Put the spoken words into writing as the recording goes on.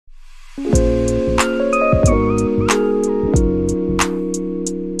Hello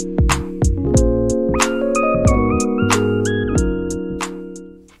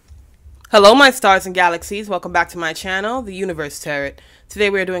my stars and galaxies, welcome back to my channel, The Universe Tarot. Today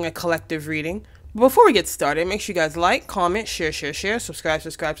we are doing a collective reading. But before we get started, make sure you guys like, comment, share,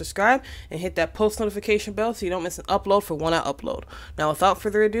 subscribe, and hit that post notification bell so you don't miss an upload for when I upload. Now without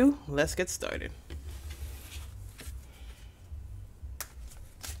further ado, let's get started.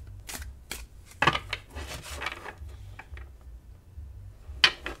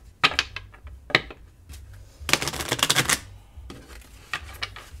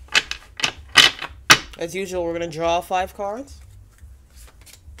 As usual, we're going to draw 5 cards.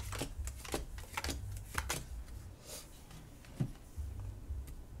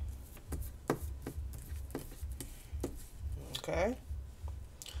 Okay.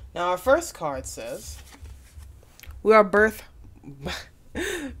 Now our first card says, we are both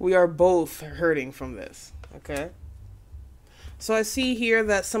hurting from this. Okay. So I see here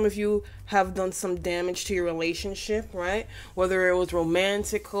that some of you have done some damage to your relationship, right? Whether it was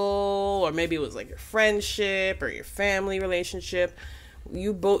romantical or maybe it was like your friendship or your family relationship.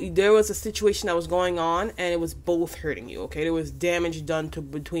 There was a situation that was going on and it was both hurting you, okay? There was damage done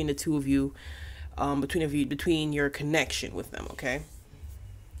between the two of you, between your connection with them, okay?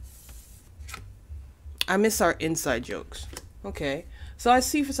 I miss our inside jokes. Okay. So I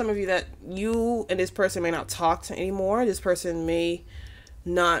see for some of you that you and this person may not talk anymore. This person may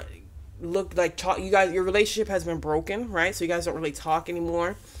not look like talk. You guys, your relationship has been broken, right? So you guys don't really talk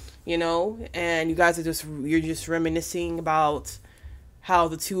anymore, you know, and you guys you're just reminiscing about how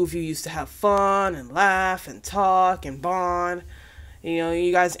the two of you used to have fun and laugh and talk and bond. You know,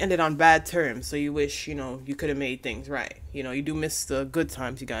 you guys ended on bad terms. So you wish, you know, you could have made things right. You know, you do miss the good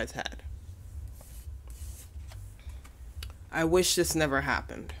times you guys had. I wish this never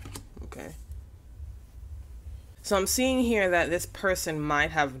happened, okay? So I'm seeing here that this person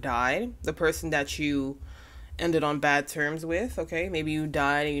might have died, the person that you ended on bad terms with, okay? Maybe you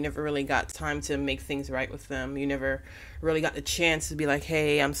died and you never really got time to make things right with them. You never really got the chance to be like,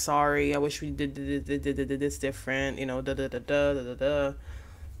 hey, I'm sorry, I wish we did this different, you know,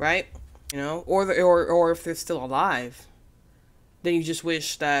 right? You know, or if they're still alive, then you just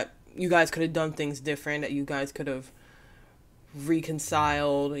wish that you guys could have done things different, that you guys could have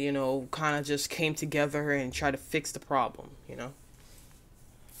reconciled, you know, kind of just came together and tried to fix the problem, you know.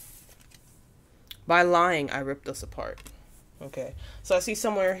 By lying, I ripped us apart. Okay. So I see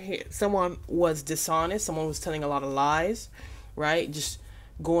somewhere here, someone was dishonest, someone was telling a lot of lies, right? Just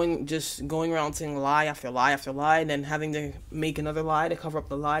going around saying lie after lie after lie, and then having to make another lie to cover up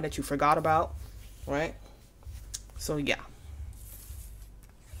the lie that you forgot about, right? So yeah.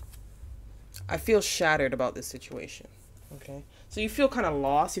 I feel shattered about this situation. Okay, so you feel kind of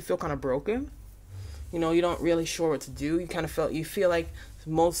lost, you feel kind of broken, you know, you don't really sure what to do, you feel like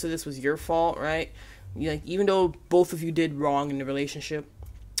most of this was your fault, right? Like, even though both of you did wrong in the relationship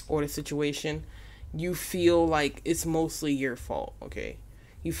or the situation, you feel like it's mostly your fault, okay?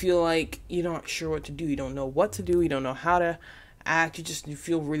 You feel like you're not sure what to do, you don't know what to do, you don't know how to act, you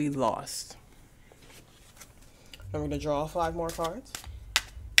feel really lost. And we're going to draw 5 more cards.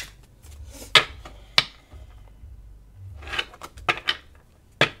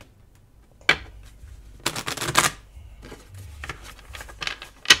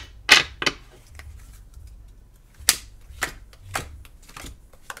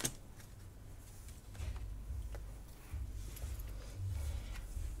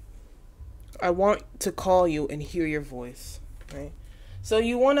 I want to call you and hear your voice, right? So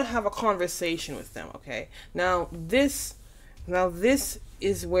you want to have a conversation with them, okay? Now this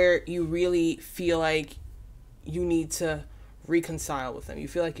is where you really feel like you need to reconcile with them. You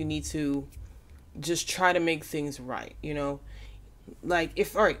feel like you need to just try to make things right, you know? Like,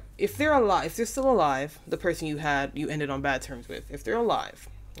 if they're alive, if they're still alive, the person you ended on bad terms with, if they're alive,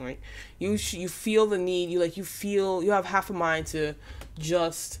 right? You feel the need, you have half a mind to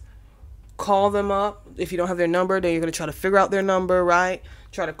just call them up. If you don't have their number, then you're going to try to figure out their number, right?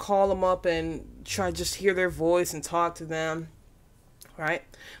 Try to call them up and try to just hear their voice and talk to them, right?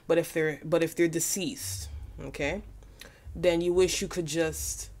 But if they're deceased, okay, then you wish you could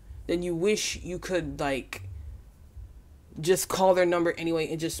like just call their number anyway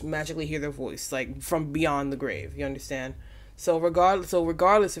and just magically hear their voice, like from beyond the grave. You understand? So regardless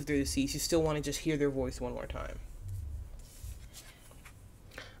if they're deceased, you still want to just hear their voice one more time.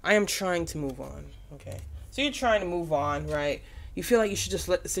 I am trying to move on, okay? So you're trying to move on, right? You feel like you should just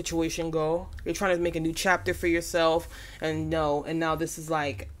let the situation go. You're trying to make a new chapter for yourself, and now this is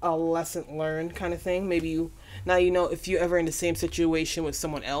like a lesson learned kind of thing. Maybe Now, you know, if you're ever in the same situation with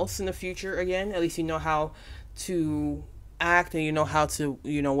someone else in the future again, at least you know how to act, and you know how to,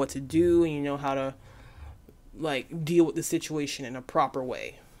 you know what to do, and you know how to like deal with the situation in a proper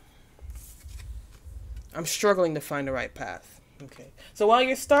way. I'm struggling to find the right path. Okay. So while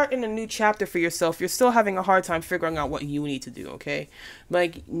you're starting a new chapter for yourself, you're still having a hard time figuring out what you need to do, okay?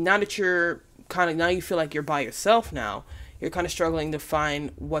 Like, now that you're now you feel like you're by yourself now, you're kind of struggling to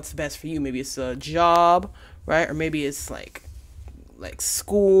find what's best for you. Maybe it's a job, right? Or maybe it's like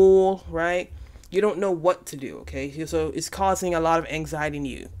school, right? You don't know what to do, okay? So it's causing a lot of anxiety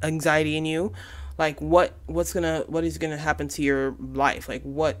in you. Like, what is gonna happen to your life? Like,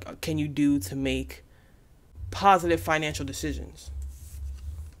 what can you do to make positive financial decisions?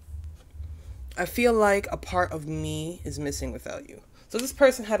 I feel like a part of me is missing without you. So this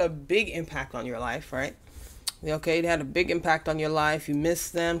person had a big impact on your life, right? Okay, they had a big impact on your life. You miss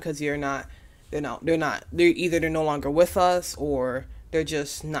them because they're either they're no longer with us, or they're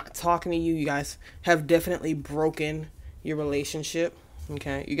just not talking to you. You guys have definitely broken your relationship.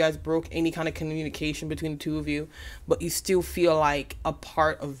 Okay, you guys broke any kind of communication between the two of you, but you still feel like a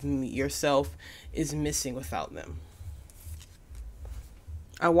part of yourself is missing without them.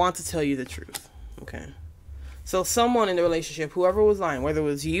 I want to tell you the truth. Okay, so someone in the relationship, whoever was lying, whether it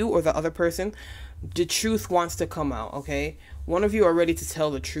was you or the other person, the truth wants to come out. Okay, one of you are ready to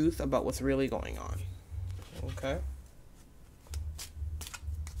tell the truth about what's really going on. Okay.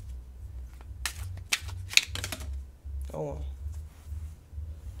 Oh,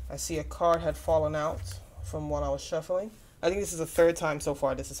 I see a card had fallen out from when I was shuffling. I think this is the third time so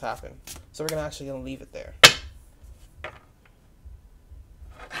far this has happened. So we're gonna leave it there.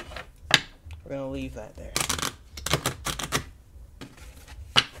 We're gonna leave that there.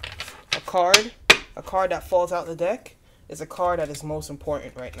 A card that falls out the deck is a card that is most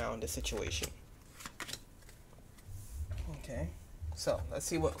important right now in this situation. Okay, so let's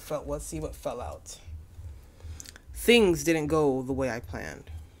see what fell out. Things didn't go the way I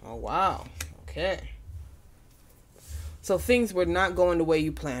planned. Oh, wow. Okay. So things were not going the way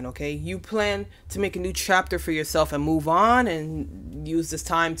you planned, okay? You planned to make a new chapter for yourself and move on and use this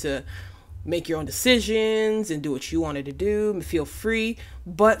time to make your own decisions and do what you wanted to do and feel free.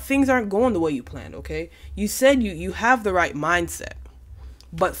 But things aren't going the way you planned, okay? You said you have the right mindset,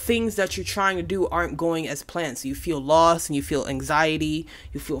 but things that you're trying to do aren't going as planned. So you feel lost and you feel anxiety.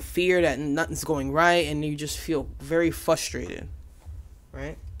 You feel fear that nothing's going right, and you just feel very frustrated,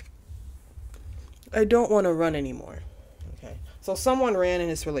 right? I don't want to run anymore. Okay. So someone ran in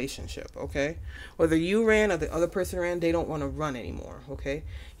this relationship, okay? Whether you ran or the other person ran, they don't want to run anymore, okay?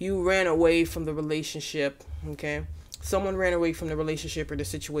 You ran away from the relationship, okay? Someone ran away from the relationship or the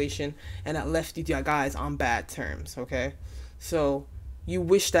situation, and that left you guys on bad terms, okay? So you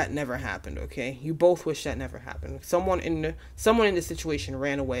wish that never happened, okay? You both wish that never happened. Someone in the situation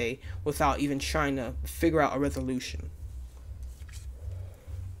ran away without even trying to figure out a resolution.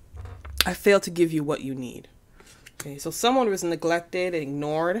 I failed to give you what you need. Okay, so someone was neglected and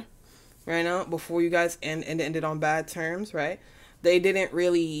ignored right now before you guys ended on bad terms, right? They didn't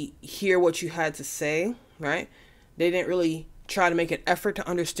really hear what you had to say, right? They didn't really try to make an effort to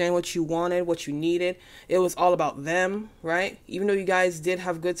understand what you wanted, what you needed. It was all about them, right? Even though you guys did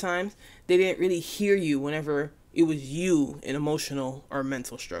have good times, they didn't really hear you whenever it was you in emotional or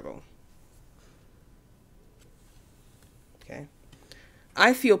mental struggle. Okay.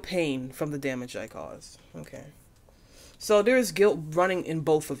 I feel pain from the damage I caused. Okay. So there's guilt running in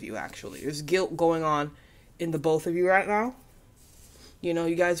both of you, actually. There's guilt going on in the both of you right now. You know,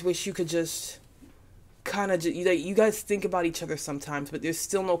 you guys wish you could just kind of, you guys think about each other sometimes, but there's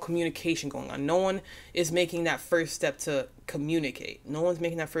still no communication going on. No one is making that first step to communicate. No one's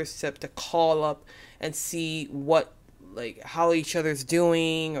making that first step to call up and see how each other's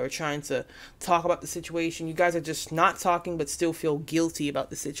doing, or trying to talk about the situation. You guys are just not talking, but still feel guilty about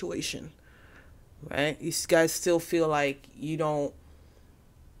the situation, right? You guys still feel like you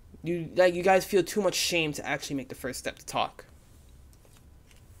guys feel too much shame to actually make the first step to talk.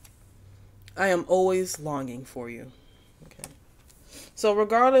 I am always longing for you. Okay. So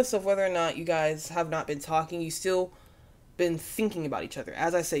regardless of whether or not you guys have not been talking, you still been thinking about each other.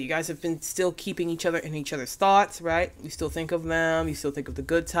 As I say, you guys have been still keeping each other in each other's thoughts, right? You still think of them. You still think of the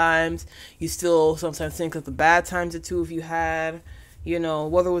good times. You still sometimes think of the bad times the two of you had. You know,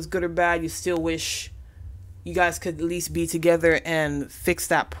 whether it was good or bad, you still wish you guys could at least be together and fix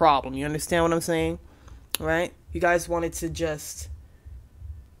that problem. You understand what I'm saying? Right? You guys wanted to just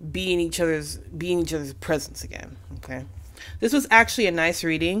be in each other's presence again. Okay. This was actually a nice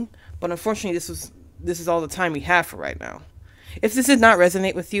reading, but unfortunately this is all the time we have for right now. If this did not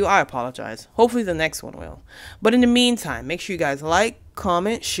resonate with you, I apologize. Hopefully the next one will. But in the meantime, make sure you guys like,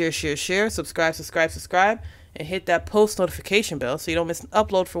 comment, share, subscribe, and hit that post notification bell so you don't miss an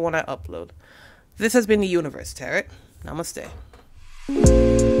upload for when I upload. This has been the Universe Tarot. Namaste.